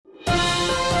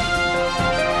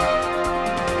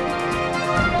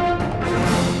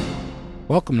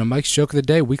Welcome to Mike's Joke of the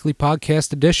Day Weekly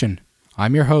Podcast Edition.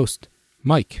 I'm your host,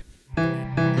 Mike.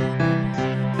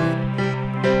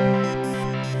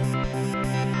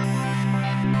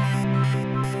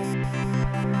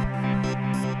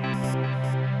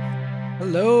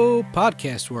 Hello,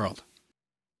 podcast world.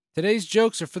 Today's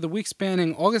jokes are for the week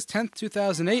spanning August 10th,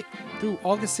 2008 through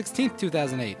August 16th,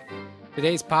 2008.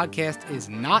 Today's podcast is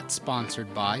not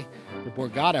sponsored by the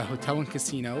Borgata Hotel and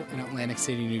Casino in Atlantic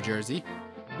City, New Jersey.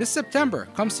 This September,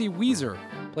 come see Weezer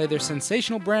play their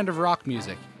sensational brand of rock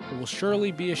music. It will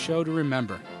surely be a show to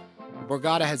remember. The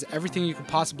Borgata has everything you could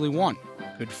possibly want.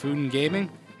 Good food and gaming,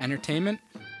 entertainment.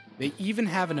 They even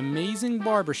have an amazing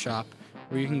barbershop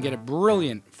where you can get a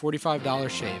brilliant $45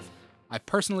 shave. I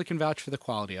personally can vouch for the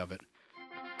quality of it.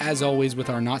 As always with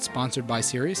our Not Sponsored By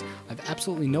series, I have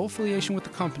absolutely no affiliation with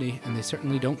the company, and they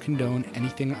certainly don't condone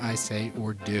anything I say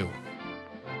or do.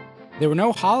 There were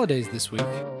no holidays this week.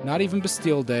 Not even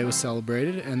Bastille Day was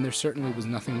celebrated, and there certainly was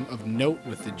nothing of note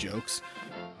with the jokes.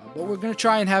 But we're going to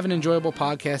try and have an enjoyable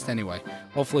podcast anyway.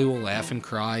 Hopefully we'll laugh and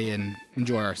cry and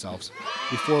enjoy ourselves.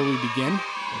 Before we begin,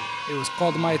 it was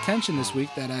called to my attention this week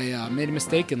that I made a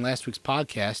mistake in last week's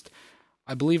podcast.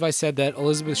 I believe I said that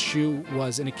Elizabeth Shue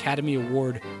was an Academy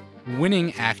Award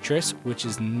winning actress, which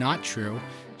is not true.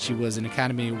 She was an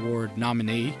Academy Award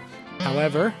nominee.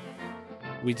 However,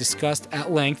 we discussed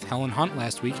at length Helen Hunt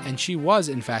last week, and she was,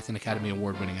 in fact, an Academy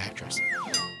Award winning actress.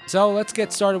 So let's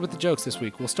get started with the jokes this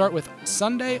week. We'll start with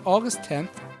Sunday, August 10th,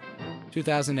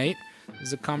 2008. This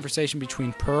is a conversation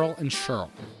between Pearl and Cheryl.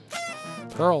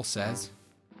 Pearl says,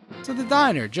 "So the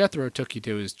diner Jethro took you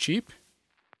to is cheap?"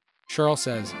 Cheryl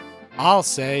says, "I'll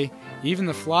say, even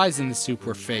the flies in the soup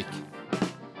were fake."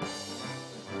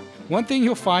 One thing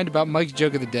you'll find about Mike's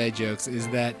Joke of the Day jokes is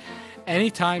that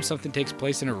anytime something takes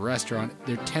place in a restaurant,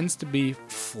 there tends to be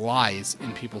flies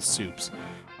in people's soups.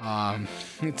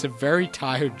 It's a very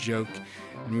tired joke,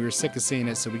 and we were sick of seeing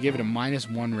it, so we gave it a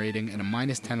 -1 rating and a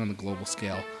 -10 on the global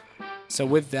scale. So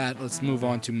with that, let's move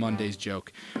on to Monday's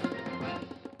joke.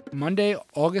 Monday,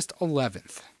 August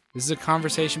 11th. This is a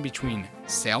conversation between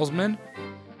Salesman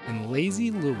and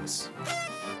Lazy Lewis.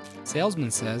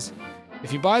 Salesman says,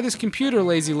 "If you buy this computer,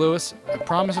 Lazy Lewis, I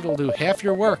promise it'll do half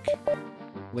your work."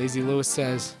 Lazy Lewis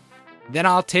says, "Then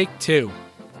I'll take 2.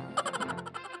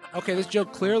 Okay, this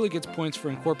joke clearly gets points for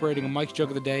incorporating a Mike's Joke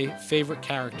of the Day favorite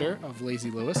character of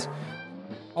Lazy Lewis.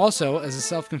 Also, as a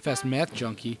self-confessed math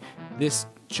junkie, this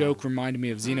joke reminded me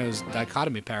of Zeno's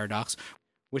dichotomy paradox,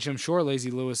 which I'm sure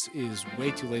Lazy Lewis is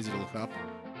way too lazy to look up.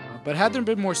 But had there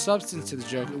been more substance to the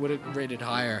joke, it would have rated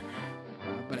higher.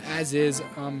 But as is,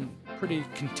 I'm pretty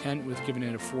content with giving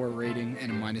it a 4 rating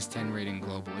and a -10 rating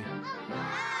globally.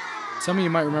 Some of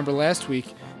you might remember last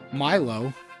week,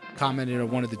 Milo commented on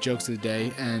one of the jokes of the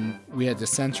day, and we had to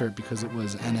censor it because it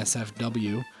was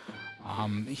NSFW.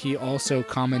 He also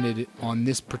commented on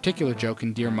this particular joke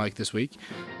in Dear Mike this week.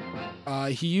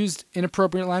 He used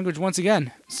inappropriate language once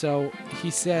again. So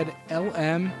he said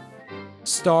LM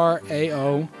star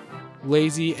AO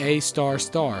lazy A star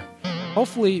star.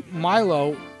 Hopefully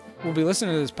Milo will be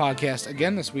listening to this podcast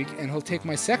again this week, and he'll take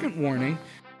my second warning.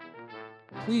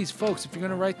 Please, folks, if you're going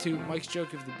to write to Mike's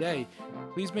Joke of the Day,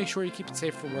 please make sure you keep it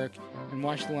safe for work and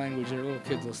watch the language. There are little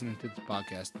kids listening to this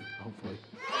podcast, hopefully.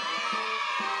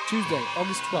 Tuesday,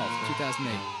 August 12th,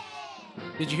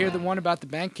 2008. Did you hear the one about the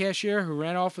bank cashier who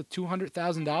ran off with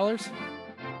 $200,000?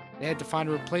 They had to find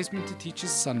a replacement to teach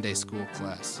his Sunday school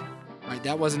class. All right,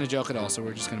 that wasn't a joke at all, so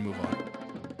we're just going to move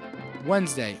on.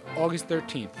 Wednesday, August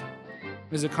 13th.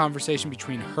 There's a conversation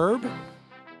between Herb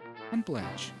and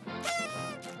Blanche.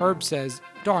 Herb says,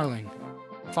 "Darling,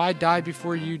 if I die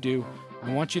before you do, I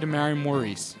want you to marry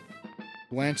Maurice."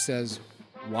 Blanche says,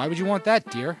 "Why would you want that,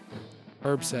 dear?"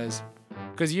 Herb says,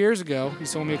 "Because years ago, he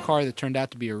sold me a car that turned out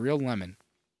to be a real lemon."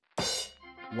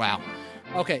 Wow.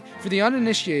 Okay, for the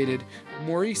uninitiated,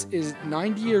 Maurice is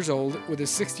 90 years old with a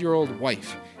 60-year-old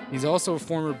wife. He's also a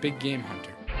former big game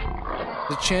hunter.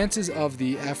 The chances of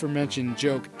the aforementioned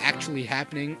joke actually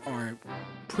happening are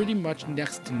pretty much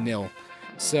next to nil.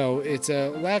 So it's a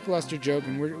lackluster joke,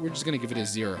 and we're just going to give it a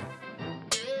 0.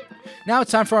 Now it's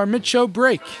time for our mid-show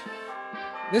break.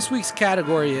 This week's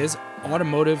category is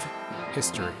Automotive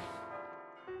History.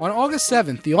 On August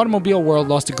 7th, the automobile world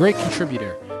lost a great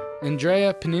contributor,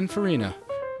 Andrea Pininfarina,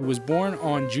 who was born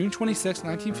on June 26,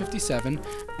 1957,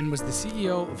 and was the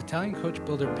CEO of Italian coach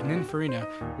builder Pininfarina,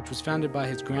 which was founded by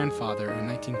his grandfather in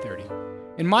 1930.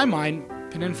 In my mind,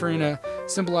 Pininfarina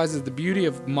symbolizes the beauty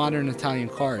of modern Italian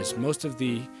cars. Most of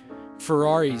the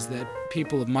Ferraris that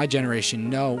people of my generation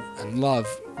know and love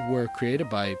were created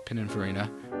by Pininfarina.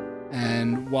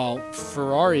 And while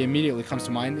Ferrari immediately comes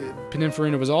to mind,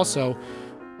 Pininfarina was also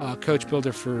coach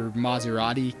builder for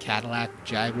Maserati, Cadillac,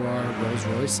 Jaguar,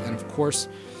 Rolls-Royce, and of course,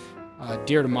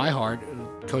 dear to my heart,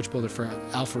 coach builder for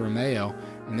Alfa Romeo,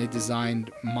 and they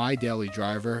designed my daily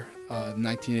driver,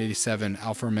 1987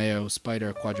 Alfa Romeo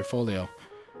Spider Quadrifoglio.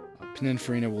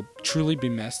 Pininfarina will truly be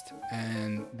missed,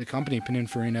 and the company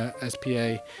Pininfarina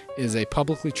SPA is a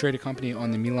publicly traded company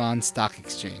on the Milan Stock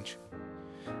Exchange.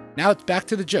 Now it's back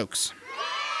to the jokes.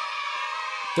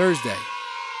 Thursday,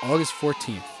 August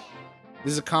 14th.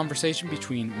 This is a conversation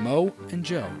between Mo and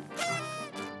Joe.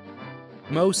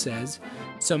 Mo says,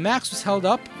 "So Max was held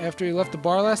up after he left the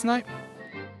bar last night?"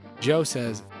 Joe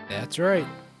says, "That's right.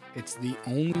 It's the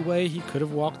only way he could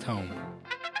have walked home."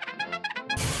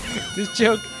 This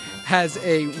joke has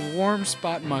a warm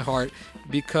spot in my heart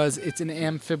because it's an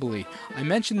amphibole. I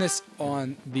mentioned this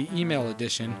on the email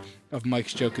edition of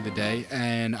Mike's Joke of the Day,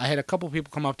 and I had a couple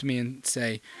people come up to me and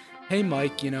say, "Hey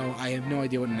Mike, I have no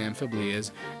idea what an amphibole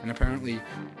is," and apparently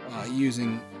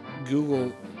using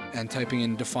Google and typing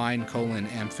in define :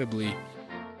 amphibole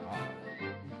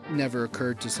never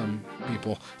occurred to some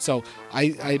people. So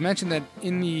I mentioned that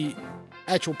in the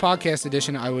actual podcast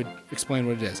edition, I would explain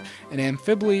what it is. An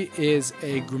amphibole is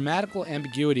a grammatical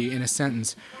ambiguity in a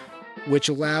sentence which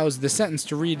allows the sentence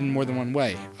to read in more than one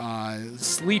way.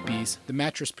 Sleepies, the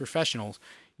mattress professionals,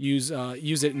 use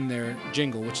it in their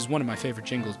jingle, which is one of my favorite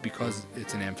jingles because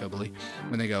it's an amphibole.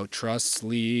 When they go, "Trust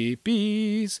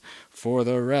Sleepies for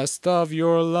the rest of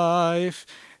your life,"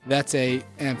 that's a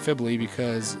amphibole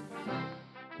because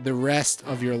the rest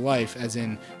of your life, as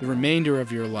in the remainder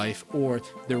of your life, or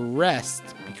the rest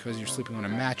because you're sleeping on a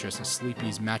mattress, a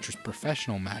Sleepy's mattress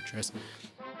professional mattress.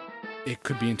 It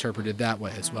could be interpreted that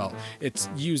way as well. It's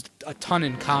used a ton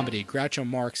in comedy. Groucho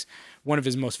Marx, one of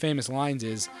his most famous lines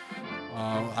is,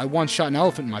 "I once shot an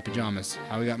elephant in my pajamas.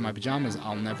 How he got in my pajamas,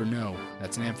 I'll never know."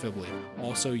 That's an amphibole.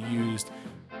 Also used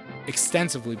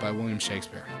extensively by William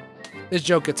Shakespeare. This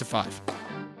joke gets a 5.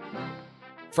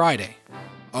 Friday,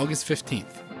 August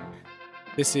 15th.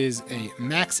 This is a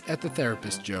Max at the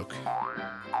therapist joke.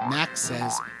 Max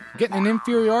says, "I'm getting an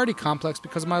inferiority complex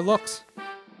because of my looks."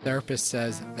 Therapist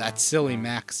says, "That's silly,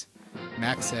 Max."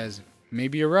 Max says,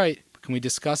 "Maybe you're right, but can we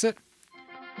discuss it?"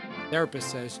 Therapist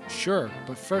says, "Sure,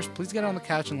 but first please get on the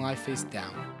couch and lie face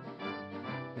down."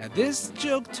 Now this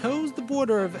joke toes the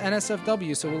border of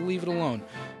NSFW, so we'll leave it alone,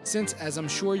 since, as I'm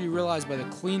sure you realize by the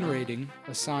clean rating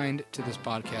assigned to this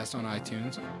podcast on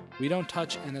iTunes, we don't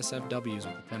touch NSFWs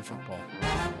with a 10-foot pole.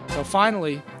 So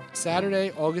finally,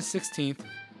 Saturday, August 16th,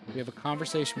 we have a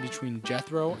conversation between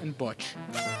Jethro and Butch.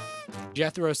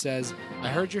 Jethro says, "I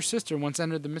heard your sister once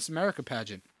entered the Miss America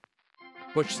pageant."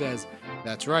 Butch says,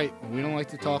 "That's right, but we don't like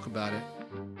to talk about it."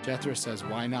 Jethro says,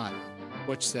 "Why not?"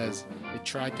 Butch says, "They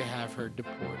tried to have her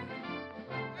deported."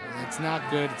 It's not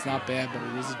good, it's not bad, but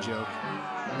it is a joke.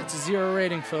 It's a 0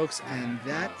 rating, folks, and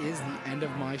that is the end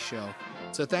of my show.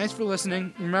 So thanks for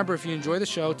listening. Remember, if you enjoy the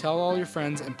show, tell all your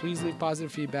friends, and please leave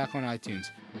positive feedback on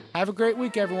iTunes. Have a great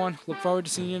week, everyone. Look forward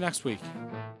to seeing you next week.